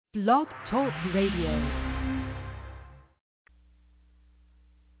Blog Talk Radio.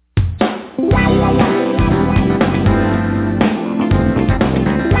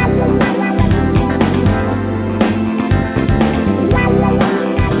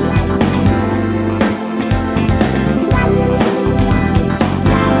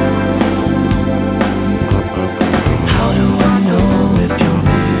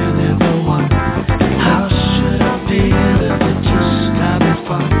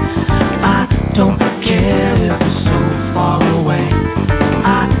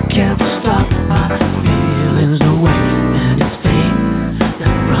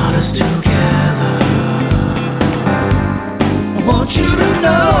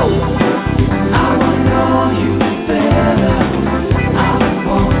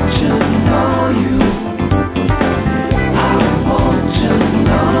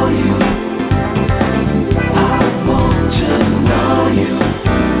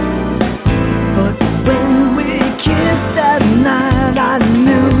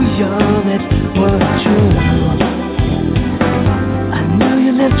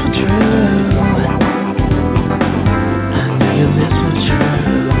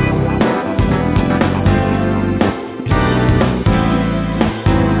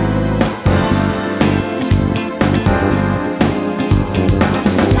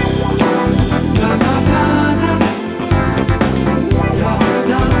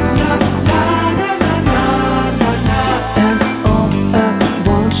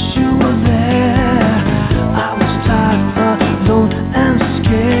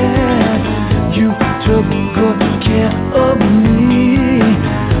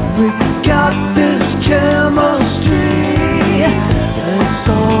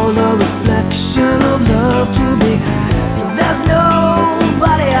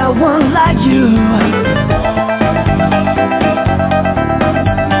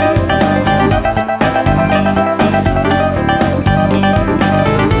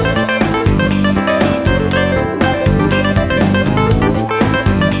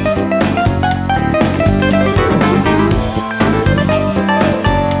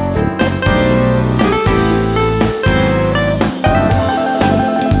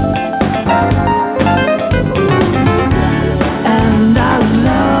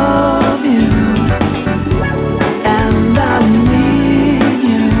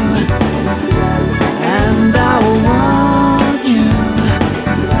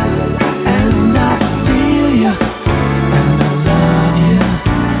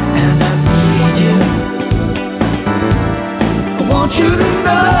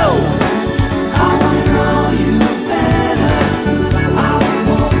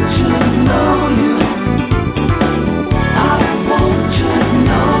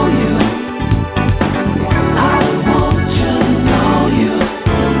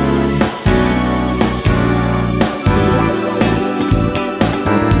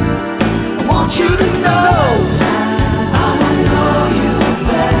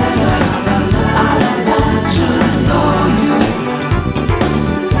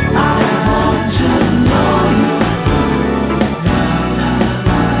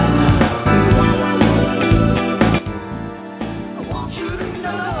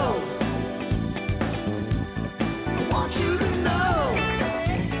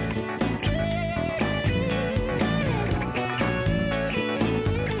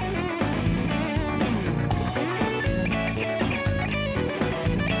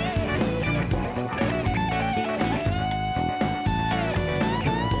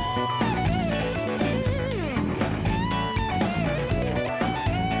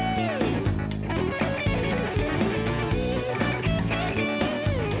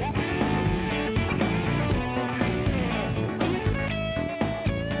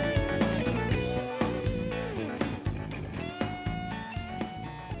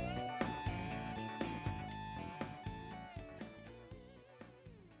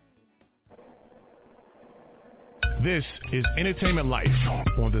 This is Entertainment Life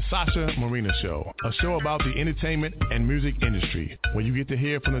on The Sasha Marina Show, a show about the entertainment and music industry, where you get to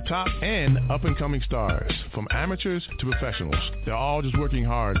hear from the top and up-and-coming stars, from amateurs to professionals. They're all just working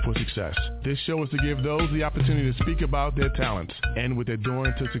hard for success. This show is to give those the opportunity to speak about their talents and what they're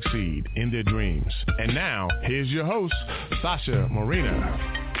doing to succeed in their dreams. And now, here's your host, Sasha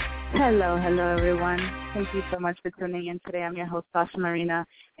Marina. Hello, everyone. Thank you so much for tuning in today. I'm your host, Sasha Marina,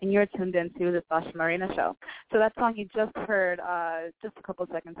 and you're tuned into The Sasha Marina Show. So that song you just heard just a couple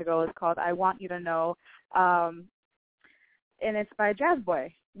seconds ago is called I Want You to Know, and it's by Jazz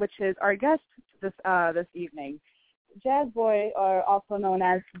Boy, which is our guest this evening. Jazz Boy, or also known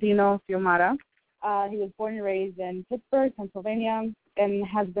as Dino Fiumara, he was born and raised in Pittsburgh, Pennsylvania. and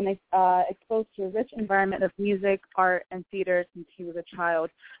has been exposed to a rich environment of music, art, and theater since he was a child.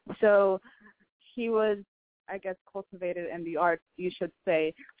 So he was, I guess, cultivated in the arts, you should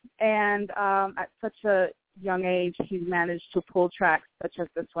say. And at such a young age, he's managed to pull tracks such as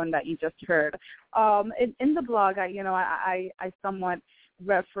this one that you just heard. In the blog, I somewhat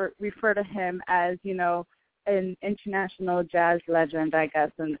refer to him as, an international jazz legend, I guess,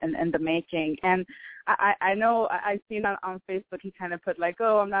 in the making. And I know I've seen on Facebook he kind of put like,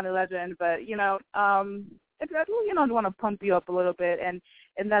 oh, I'm not a legend, but, I want to pump you up a little bit. And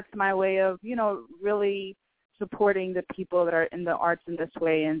that's my way of, really supporting the people that are in the arts in this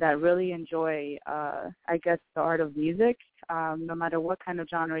way and that really enjoy, I guess, the art of music. No matter what kind of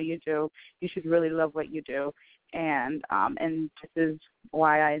genre you do, you should really love what you do. And this is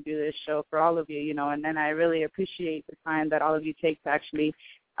why I do this show for all of you, and I really appreciate the time that all of you take to actually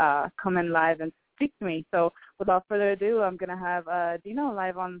come in live and speak to me. So without further ado, I'm going to have Dino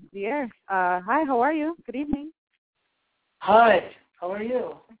live on the air. Hi, how are you? Good evening. Hi, how are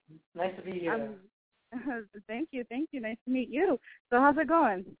you? Nice to be here. Thank you. Nice to meet you. So how's it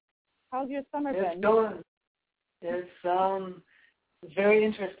going? How's your summer been? It's going. It's very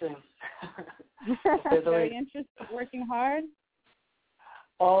interesting. Very interesting. Working hard?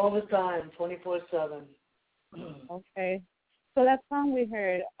 All the time, 24/7. Okay. So that song we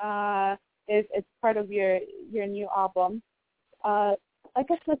heard, it's part of your new album. I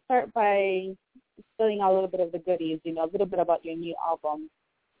guess let's start by spilling out a little bit of the goodies, a little bit about your new album.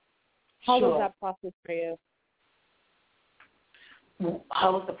 How was that process for you?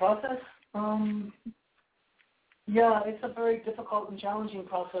 How was the process? Yeah, it's a very difficult and challenging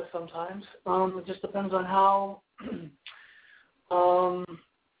process sometimes. It just depends on how,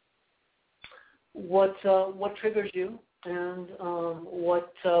 what triggers you and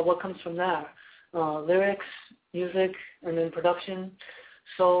what comes from there. Lyrics, music, and then production.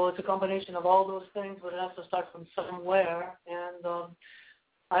 So it's a combination of all those things, but it has to start from somewhere. And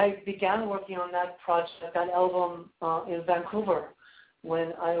I began working on that project, that album, in Vancouver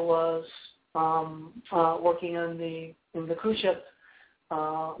when I was working in the cruise ship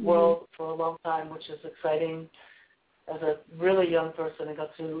world for a long time, which is exciting. As a really young person, I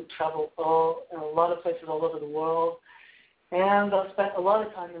got to travel in a lot of places all over the world, and I spent a lot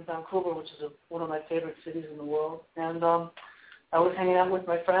of time in Vancouver, which is one of my favorite cities in the world. And I was hanging out with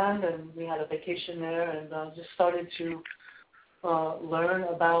my friend, and we had a vacation there, and just started to learn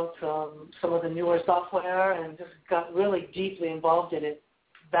about some of the newer software, and just got really deeply involved in it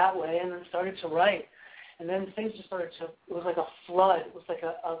that way, and then started to write. And then things just started to, it was like a flood. It was like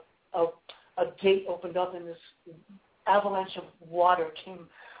a gate opened up, and this avalanche of water came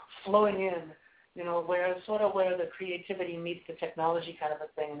flowing in, where the creativity meets the technology kind of a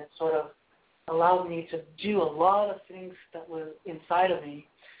thing. And it sort of allowed me to do a lot of things that were inside of me,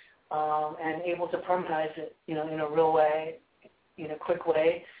 and able to permanentize it, in a real way, in a quick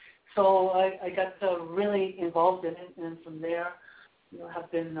way. So I got really involved in it, and from there,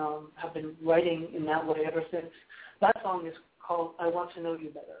 have been writing in that way ever since. That song is called "I Want to Know You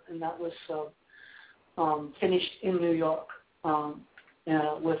Better," and that was finished in New York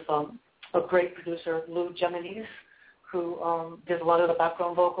with a great producer, Lou Gemini's, who did a lot of the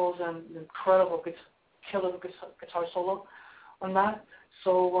background vocals and incredible killer guitar solo on that.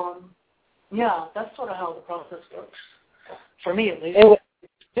 So that's sort of how the process works for me, at least.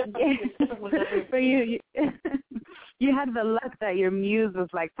 For you, you had the luck that your muse was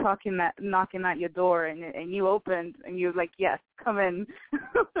like knocking at your door, and you opened, and you were like, yes, come in,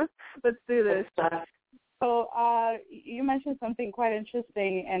 let's do this. So you mentioned something quite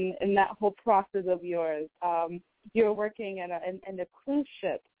interesting in that whole process of yours. You were working in a cruise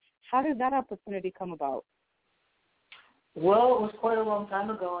ship. How did that opportunity come about? Well, it was quite a long time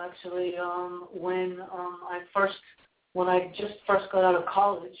ago, actually, when I just first got out of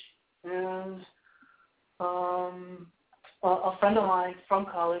college, and a friend of mine from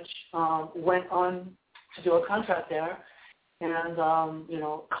college went on to do a contract there, and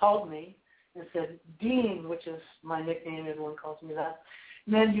called me and said, "Dean," which is my nickname, everyone calls me that,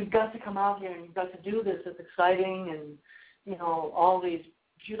 "man, you've got to come out here and you've got to do this. It's exciting, and all these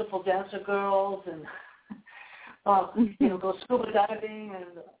beautiful dancer girls, and go scuba diving,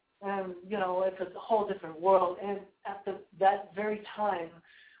 and it's a whole different world." And at that very time,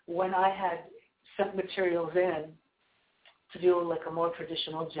 when I had sent materials in to do like a more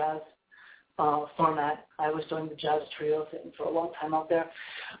traditional jazz format, I was doing the jazz trio thing for a long time out there.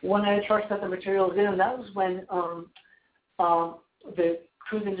 When I first sent the materials in, that was when the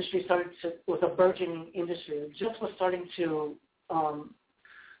cruise industry was a burgeoning industry. It just was starting to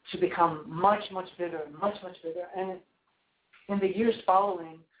become much, much bigger, and in the years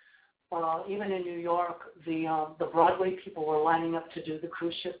following, even in New York, the Broadway people were lining up to do the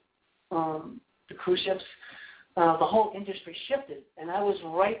cruise ships. The whole industry shifted, and I was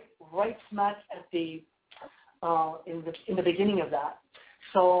right smack at the in the beginning of that.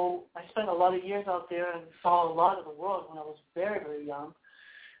 So I spent a lot of years out there and saw a lot of the world when I was very, very young,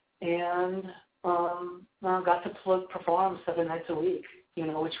 and got to perform 7 nights a week,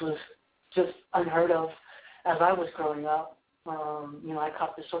 which was just unheard of as I was growing up. I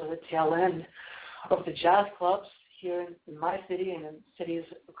caught the sort of the tail end of the jazz clubs here in my city and in cities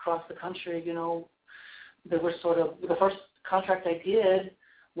across the country. There was sort of the first contract I did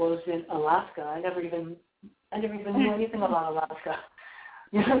was in Alaska. I never even knew anything about Alaska,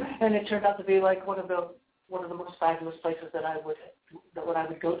 and it turned out to be like one of the most fabulous places that I would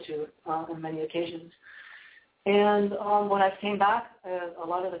go to on many occasions. And when I came back, a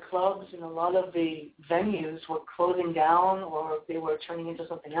lot of the clubs and a lot of the venues were closing down or they were turning into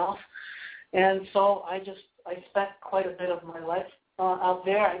something else. And so I spent quite a bit of my life out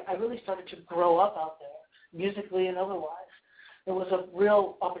there. I really started to grow up out there, musically and otherwise. It was a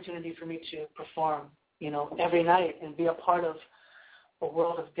real opportunity for me to perform, every night and be a part of a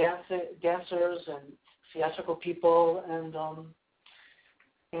world of dancers and theatrical people, and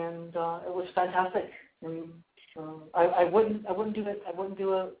it was fantastic. I wouldn't do it. I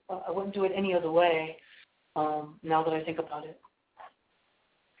wouldn't do it any other way. Now that I think about it,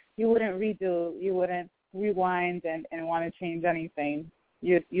 you wouldn't redo. You wouldn't rewind and want to change anything.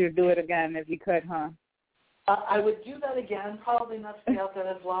 You'd do it again if you could, huh? I would do that again. Probably not stay out there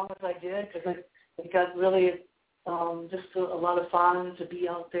as long as I did, because it got really just a lot of fun to be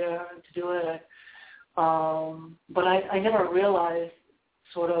out there and to do it. But I never realized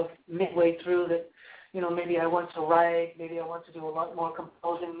sort of midway through that, maybe I want to write, maybe I want to do a lot more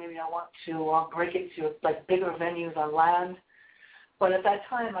composing, maybe I want to break it to like bigger venues on land. But at that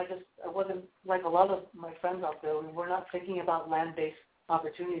time, I wasn't like a lot of my friends out there. We were not thinking about land-based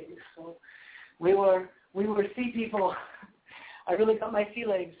opportunities. So we were sea people. I really got my sea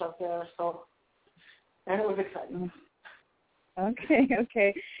legs out there. And it was exciting.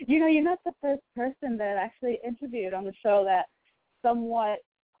 Okay. You're not the first person that I actually interviewed on the show that somewhat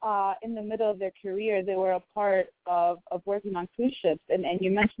in the middle of their career, they were a part of working on cruise ships. And you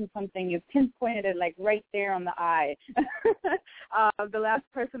mentioned something, you pinpointed it like right there on the eye. The last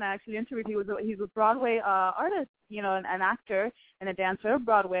person I actually interviewed, he's a Broadway artist, an actor and a dancer of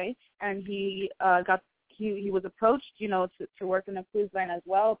Broadway, and he was approached, to work in a cruise line as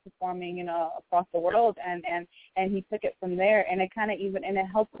well, performing, across the world, and he took it from there, and it kind of and it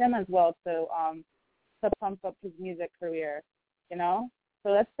helped him as well to pump up his music career,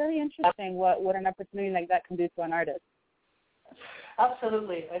 So that's very interesting. What an opportunity like that can do to an artist.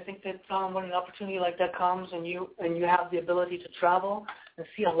 Absolutely, I think that when an opportunity like that comes and you have the ability to travel and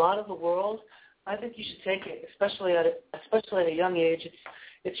see a lot of the world, I think you should take it, especially at a young age.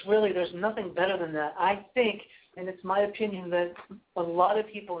 It's really, there's nothing better than that. I think, and it's my opinion, that a lot of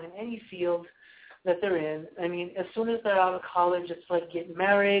people in any field that they're in, I mean, as soon as they're out of college, it's like get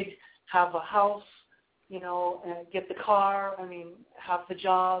married, have a house, and get the car, have the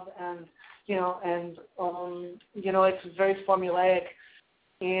job, and, it's very formulaic,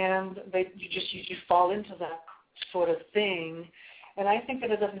 and you fall into that sort of thing. And I think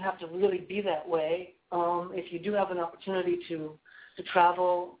that it doesn't have to really be that way. If you do have an opportunity to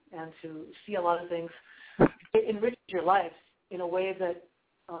travel and to see a lot of things, it enriches your life in a way that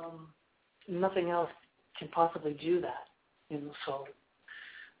nothing else can possibly do that. So,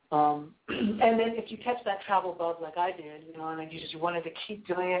 and then if you catch that travel bug like I did, and you wanted to keep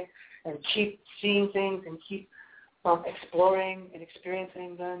doing it and keep seeing things and keep exploring and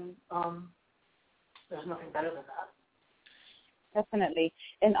experiencing, then there's nothing better than that. Definitely,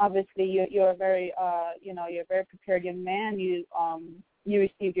 and obviously you're a very you're a very prepared young man. You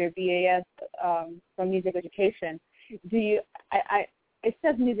received your BAS from music education. It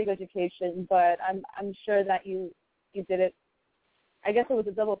says music education, but I'm sure that you did it. I guess it was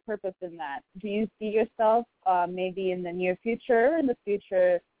a double purpose in that. Do you see yourself maybe in the near future,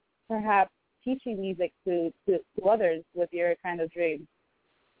 perhaps teaching music to others with your kind of dream?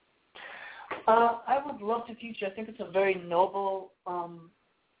 I would love to teach. I think it's a very noble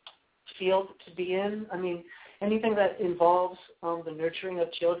field to be in. Anything that involves the nurturing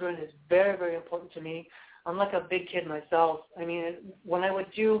of children is very, very important to me. I'm like a big kid myself. When I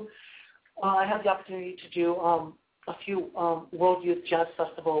I had the opportunity to do a few World Youth Jazz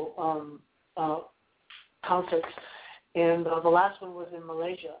Festival concerts, and the last one was in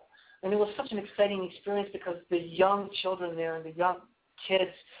Malaysia. And it was such an exciting experience because the young children there and the young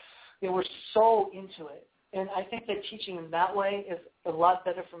kids, they were so into it. I think that teaching in that way is a lot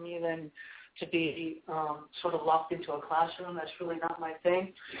better for me than to be sort of locked into a classroom. That's really not my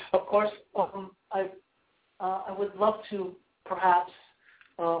thing. Of course, I would love to perhaps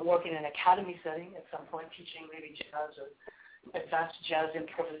work in an academy setting at some point, teaching maybe jazz or advanced jazz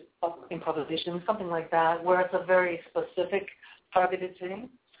improvisation, something like that, where it's a very specific, targeted thing.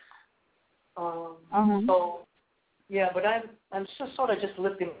 So, yeah, but I'm just sort of just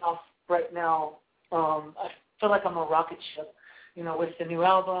lifting off right now. I feel like I'm a rocket ship, with the new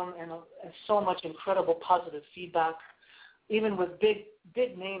album and so much incredible positive feedback, even with big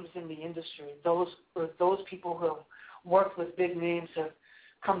names in the industry. Those people who have worked with big names have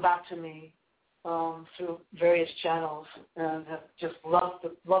come back to me through various channels and have just loved the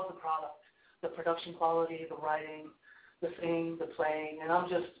product, the production quality, the writing, the singing, the playing, and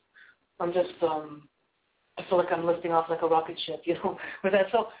I feel like I'm lifting off like a rocket ship, with that.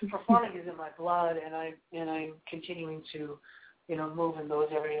 So performing is in my blood, and I'm continuing to, move in those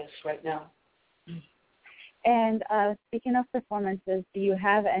areas right now. And speaking of performances, do you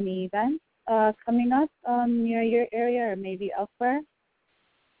have any events coming up near your area or maybe elsewhere?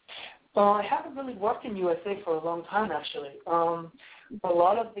 I haven't really worked in USA for a long time, actually. A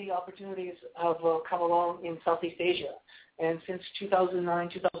lot of the opportunities have come along in Southeast Asia, and since 2009,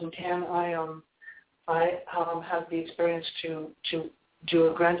 2010, I had the experience to do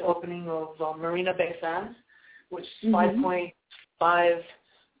a grand opening of Marina Bay Sands, which is $5.5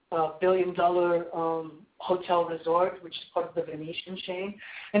 billion hotel resort, which is part of the Venetian chain,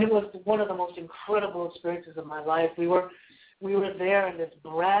 and it was one of the most incredible experiences of my life. We were there in this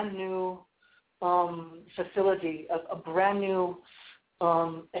brand new facility, a brand new,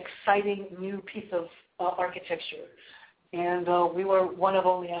 exciting new piece of architecture. And we were one of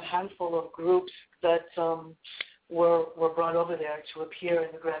only a handful of groups that were brought over there to appear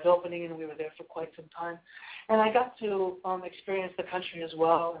in the grand opening, and we were there for quite some time. And I got to experience the country as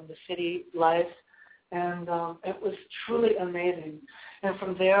well and the city life, and it was truly amazing. And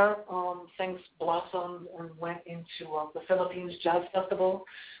from there, things blossomed and went into the Philippines Jazz Festival,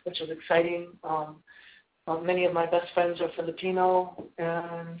 which was exciting. Many of my best friends are Filipino,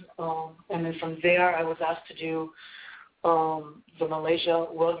 and then from there I was asked to do the Malaysia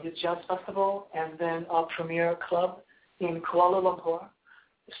World Youth Jazz Festival, and then a premier club in Kuala Lumpur.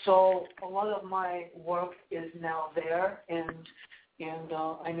 So a lot of my work is now there, and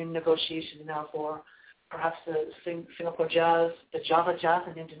I'm in negotiation now for perhaps the Singapore Jazz, the Java Jazz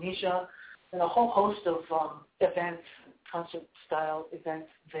in Indonesia, and a whole host of events, concert-style events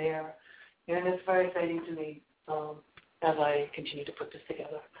there. And it's very exciting to me as I continue to put this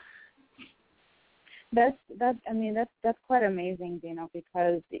together. That's quite amazing, Dino,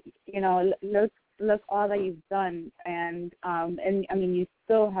 because look all that you've done, and you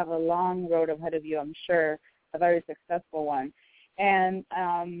still have a long road ahead of you. I'm sure a very successful one, and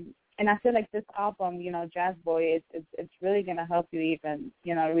I feel like this album, Jazz Boy, it's really going to help you even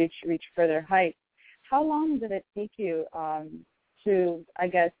reach further heights. How long did it take you to, I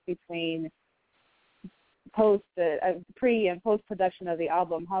guess, between pre and post production of the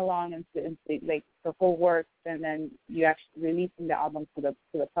album? How long into like the whole work, and then you actually releasing the album to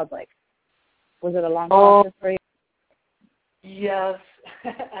the public? Was it a long process for you? Yes,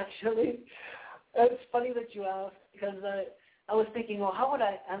 actually. It's funny that you asked, because I was thinking, well, how would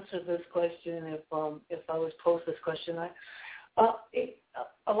I answer this question if I was posed this question? A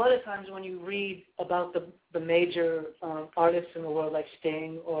lot of times when you read about the major artists in the world, like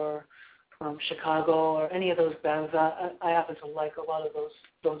Sting or Chicago or any of those bands, I happen to like a lot of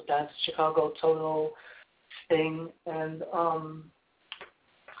those bands, Chicago, Toto, Sting, and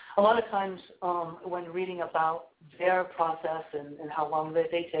a lot of times when reading about their process and how long they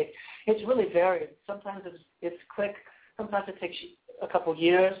take, it's really varied. Sometimes it's quick. Sometimes it takes a couple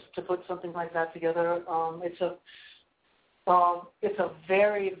years to put something like that together. It's a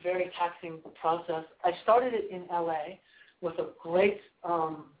very, very taxing process. I started it in LA with a great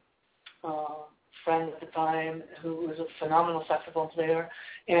friend at the time who was a phenomenal saxophone player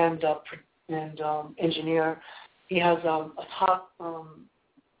and engineer. He has a top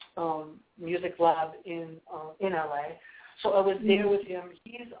music lab in LA. So I was there with him.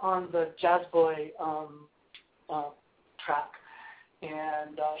 He's on the Jazz Boy track,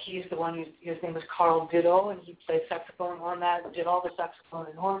 and he's the one his name is Carl Ditto, and he played saxophone on that, did all the saxophone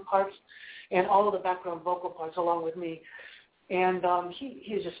and horn parts and all of the background vocal parts along with me. And he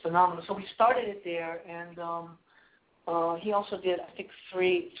is just phenomenal. So we started it there, and he also did, I think,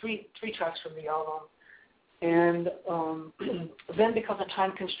 three tracks from the album. And then because of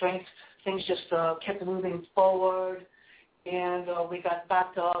time constraints, things just kept moving forward. and we got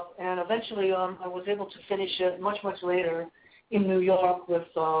backed up, and eventually I was able to finish it much later in New York with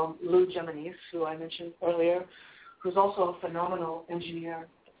Lou Geminis, who I mentioned earlier, who's also a phenomenal engineer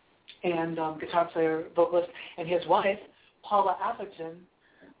and guitar player, vocalist, and his wife, Paula Atherton,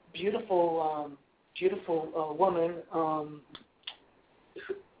 beautiful woman,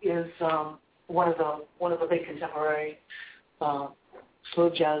 is one of the big contemporary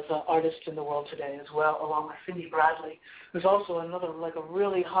smooth jazz artists in the world today as well, along with Cindy Bradley, who's also another like a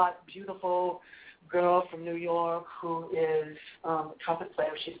really hot, beautiful girl from New York who is a trumpet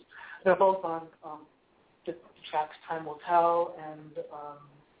player. They're both on the tracks "Time Will Tell"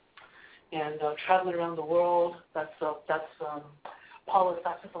 and "Traveling Around the World." That's Paula's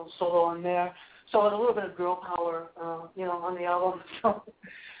saxophone solo on there. So a little bit of girl power, on the album.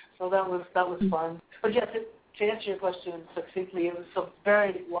 So that was fun. But yes, to answer your question succinctly, it was a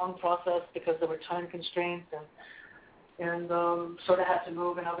very long process because there were time constraints and sort of had to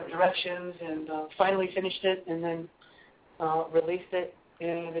move in other directions, and finally finished it and then released it,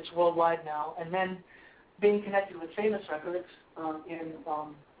 and it's worldwide now. And then being connected with Famous Records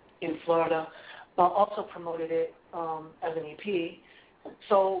in Florida, also promoted it as an EP.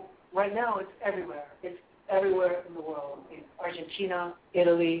 So right now it's everywhere. It's everywhere in the world. In Argentina,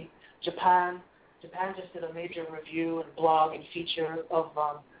 Italy, Japan. Japan just did a major review and blog and feature of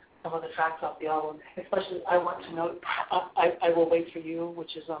some of the tracks off the album. Especially, I Want to Know, I Will Wait for You,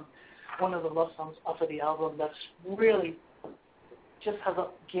 which is one of the love songs off of the album that's really just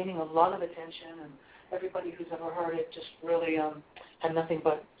gaining a lot of attention, and everybody who's ever heard it just really had nothing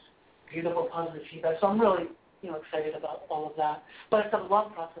but beautiful, positive feedback. So I'm really, excited about all of that. But it's a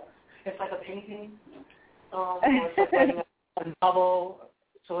long process. It's like a painting, or it's like writing a novel.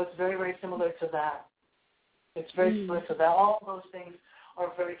 So it's very, very similar to that. It's very similar to that. All of those things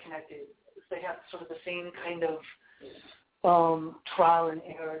are very connected. They have sort of the same kind of trial and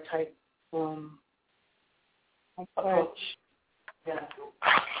error type approach. Yeah.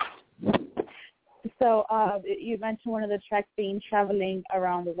 So you mentioned one of the tracks being Traveling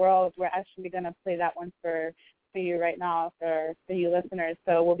Around the World. We're actually going to play that one for you right now for you listeners.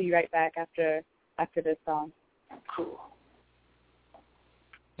 So we'll be right back after this song. Cool.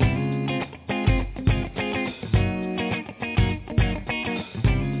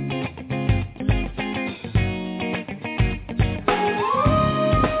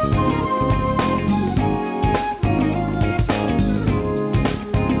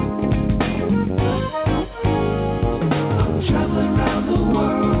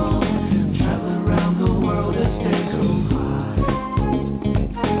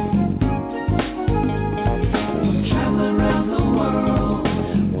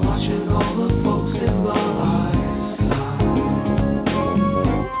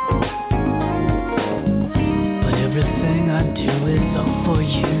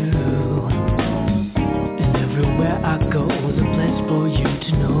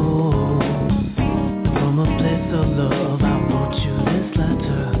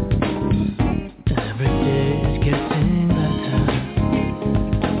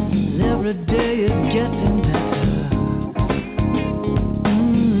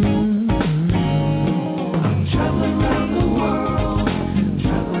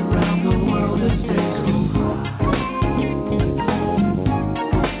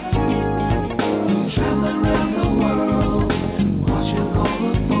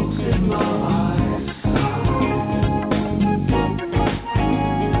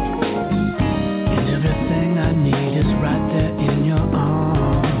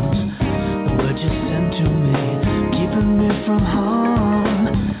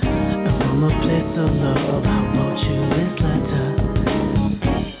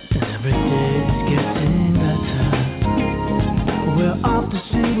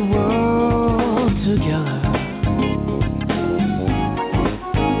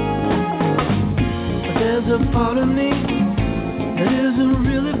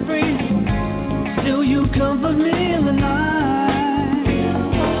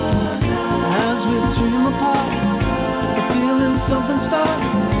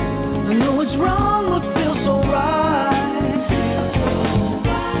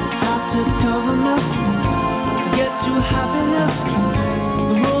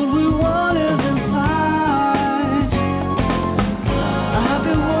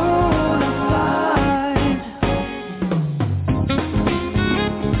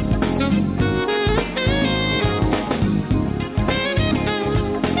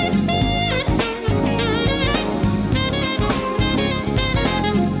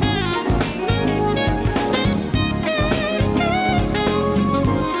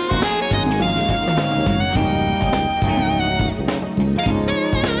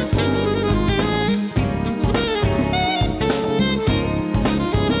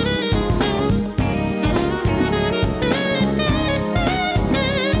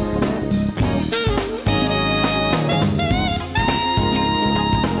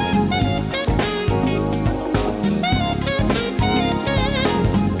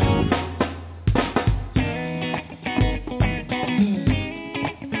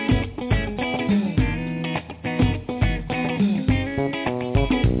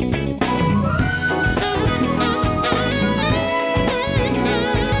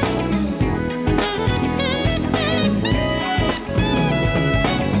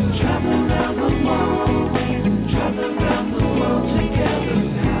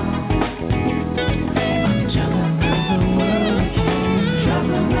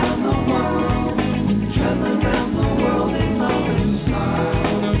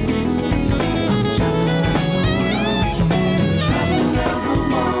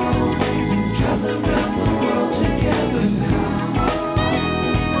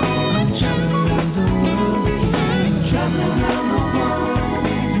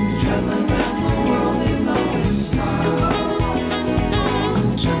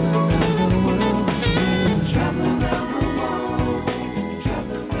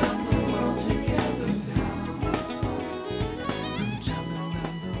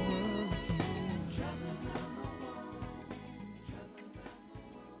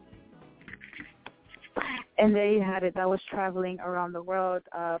 And there you had it. That was Traveling Around the World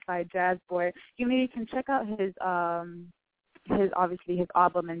by Jazz Boy. You can check out his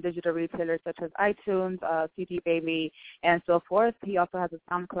album in digital retailers such as iTunes, CD Baby, and so forth. He also has a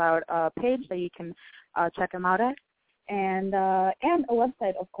SoundCloud page that you can check him out at. And a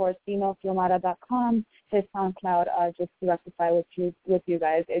website, of course, DinoFiumara.com. His SoundCloud, just to rectify with you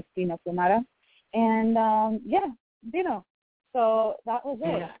guys, it's Dino Fiumara. And Dino. So that was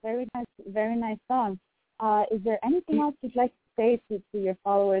it. Yeah. Very nice song. Is there anything else you'd like to say to your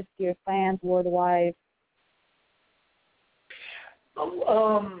followers, to your fans worldwide?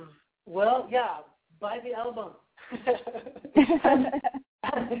 Well, yeah, buy the album.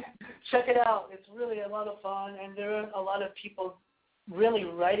 Check it out. It's really a lot of fun, and there are a lot of people really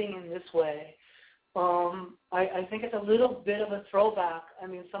writing in this way. I think it's a little bit of a throwback. I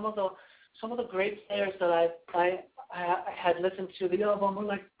mean, some of the great players that I had listened to the album were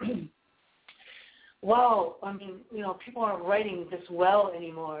like, wow. I mean, people aren't writing this well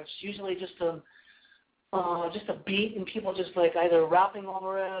anymore. It's usually just a beat and people just like either rapping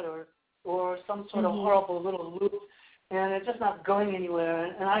over it or some sort of horrible little loop, and it's just not going anywhere.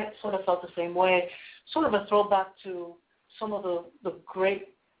 And I sort of felt the same way. Sort of a throwback to some of the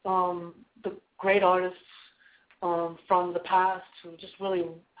great artists from the past who just really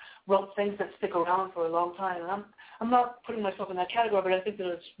wrote things that stick around for a long time. And I'm not putting myself in that category, but I think that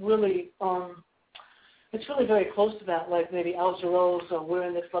it's really very close to that. Like maybe Al Jarreau's "We're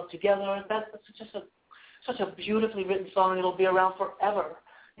in This Love Together." That's just such a beautifully written song. It'll be around forever.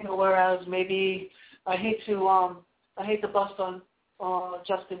 Whereas maybe I hate to bust on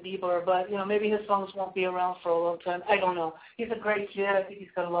Justin Bieber, but maybe his songs won't be around for a long time. I don't know. He's a great kid. I think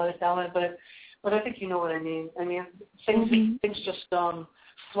he's got a lot of talent, but I think you know what I mean. I mean, things just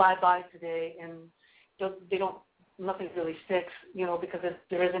fly by today, and nothing really sticks, because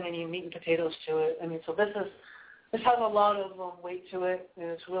there isn't any meat and potatoes to it. I mean, so this has a lot of weight to it, and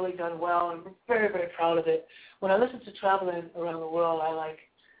it's really done well, and I'm very, very proud of it. When I listen to Traveling Around the World,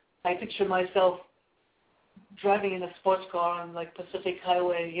 I picture myself driving in a sports car on like Pacific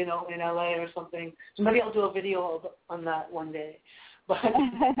Highway, in LA or something. So maybe I'll do a video on that one day. But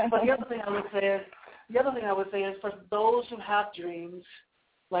the other thing I would say is for those who have dreams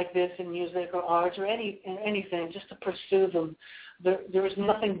like this in music or art or anything, just to pursue them. There is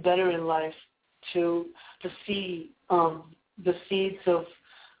nothing better in life to see the seeds of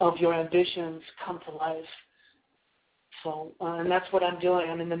your ambitions come to life. So, and that's what I'm doing.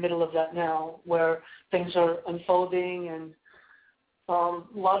 I'm in the middle of that now, where things are unfolding, and a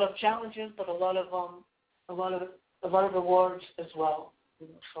lot of challenges, but a lot of rewards as well.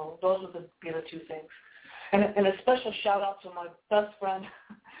 So those are the two things. And a special shout out to my best friend,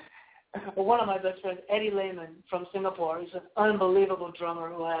 one of my best friends, Eddie Lehman from Singapore. He's an unbelievable drummer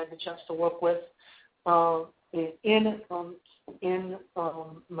who I had the chance to work with in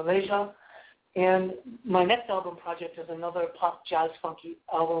Malaysia. And my next album project is another pop jazz funky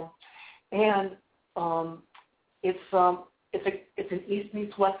album, and it's an East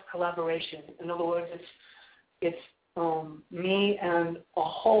meets West collaboration. In other words, it's me and a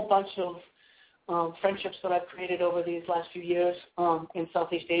whole bunch of friendships that I've created over these last few years in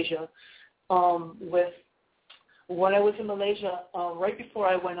Southeast Asia. When I was in Malaysia, right before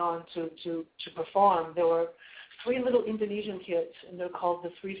I went on to perform, there were 3 little Indonesian kids, and they're called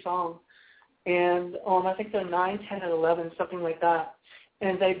the Three Song. And I think they're 9, 10, and 11, something like that.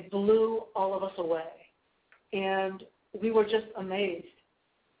 And they blew all of us away. And we were just amazed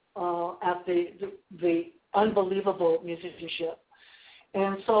at the unbelievable musicianship.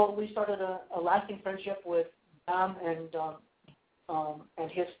 And so we started a lasting friendship with them and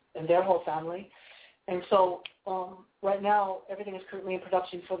their whole family. And so right now everything is currently in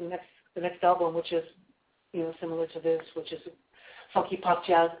production for the next album, which is similar to this, which is funky pop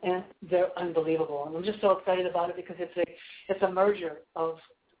jazz, and they're unbelievable. And I'm just so excited about it because it's a merger of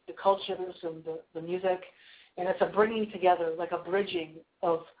the cultures and the music, and it's a bringing together, like a bridging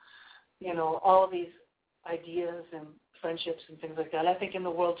of all of these ideas and friendships and things like that. I think in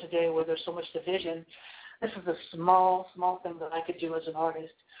the world today where there's so much division, this is a small thing that I could do as an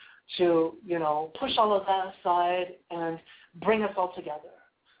artist to push all of that aside and bring us all together.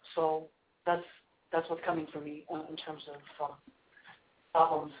 So that's what's coming for me in terms of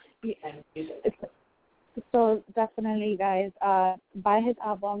albums and music. So definitely, guys, buy his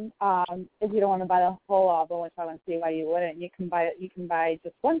album. If you don't want to buy the whole album, which I don't see why you wouldn't, you can buy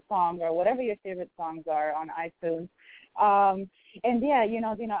just one song or whatever your favorite songs are on iTunes. And yeah,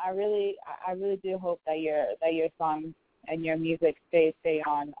 I really do hope that your songs and your music stay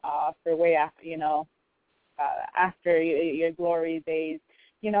on for way after after your glory days.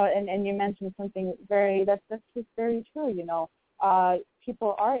 and you mentioned something that's just very true,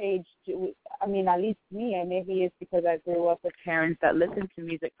 people our age, I mean, at least me, and maybe it's because I grew up with parents that listened to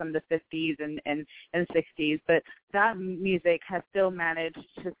music from the 50s and 60s, but that music has still managed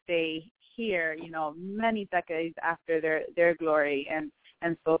to stay here, many decades after their glory and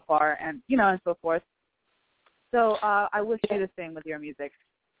so far, and so forth. So I wish you the same with your music.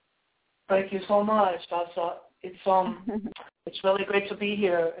 Thank you so much. It's really great to be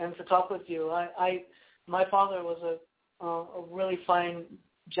here and to talk with you. My father was a really fine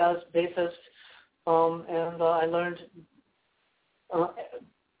jazz bassist, and I learned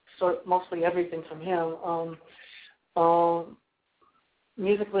mostly everything from him,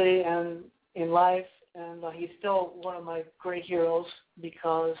 musically and in life. And he's still one of my great heroes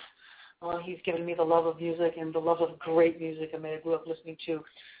because he's given me the love of music and the love of great music. I mean, I grew up listening to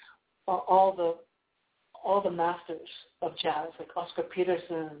all the masters of jazz, like Oscar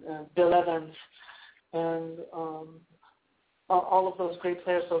Peterson and Bill Evans, and all of those great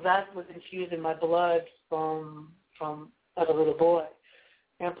players. So that was infused in my blood from as a little boy.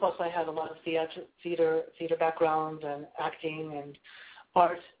 And plus, I had a lot of theater background and acting and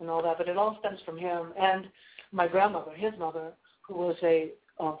art and all that. But it all stems from him and my grandmother, his mother, who was a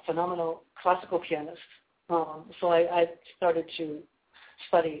phenomenal classical pianist. So I started to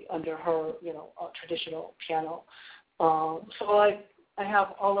study under her, traditional piano. So I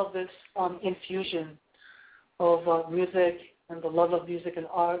have all of this infusion of music and the love of music and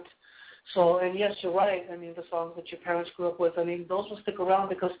art. So, and yes, you're right. I mean, the songs that your parents grew up with, I mean, those will stick around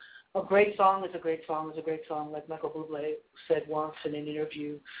because a great song is a great song is a great song, like Michael Bublé said once in an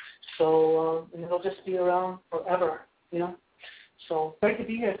interview. So, and it'll just be around forever, So, great to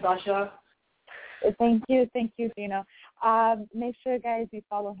be here, Sasha. Thank you, Dino. Make sure, guys, you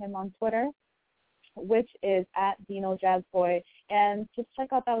follow him on Twitter, which is @DinoJazzBoy, and just check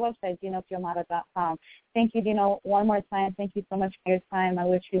out that website, DinoFiumara.com. Thank you, Dino, one more time. Thank you so much for your time. I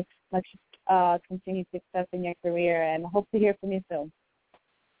wish you much continued success in your career, and hope to hear from you soon.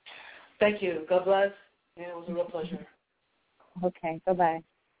 Thank you. God bless, and it was a real pleasure. Okay, bye-bye.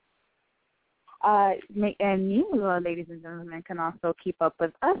 And you, ladies and gentlemen, can also keep up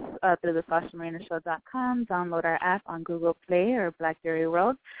with us through the SashaMarinaShow.com. Download our app on Google Play or BlackBerry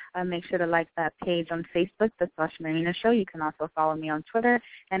World. Make sure to like that page on Facebook, The Sasha Marina Show. You can also follow me on Twitter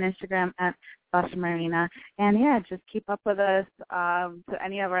and Instagram @SashaMarina. And, just keep up with us. To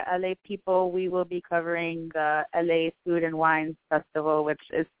any of our LA people, we will be covering the LA Food and Wine Festival, which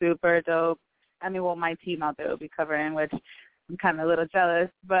is super dope. I mean, my team out there will be covering, which I'm kind of a little jealous,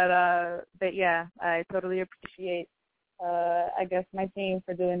 but yeah, I totally appreciate, I guess, my team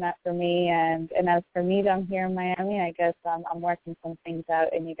for doing that for me. And as for me down here in Miami, I guess I'm working some things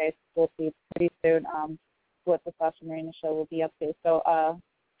out, and you guys will see pretty soon what the Sasha Marina Show will be up to. So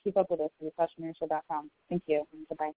keep up with us at SashaMarinaShow.com. Thank you. Goodbye.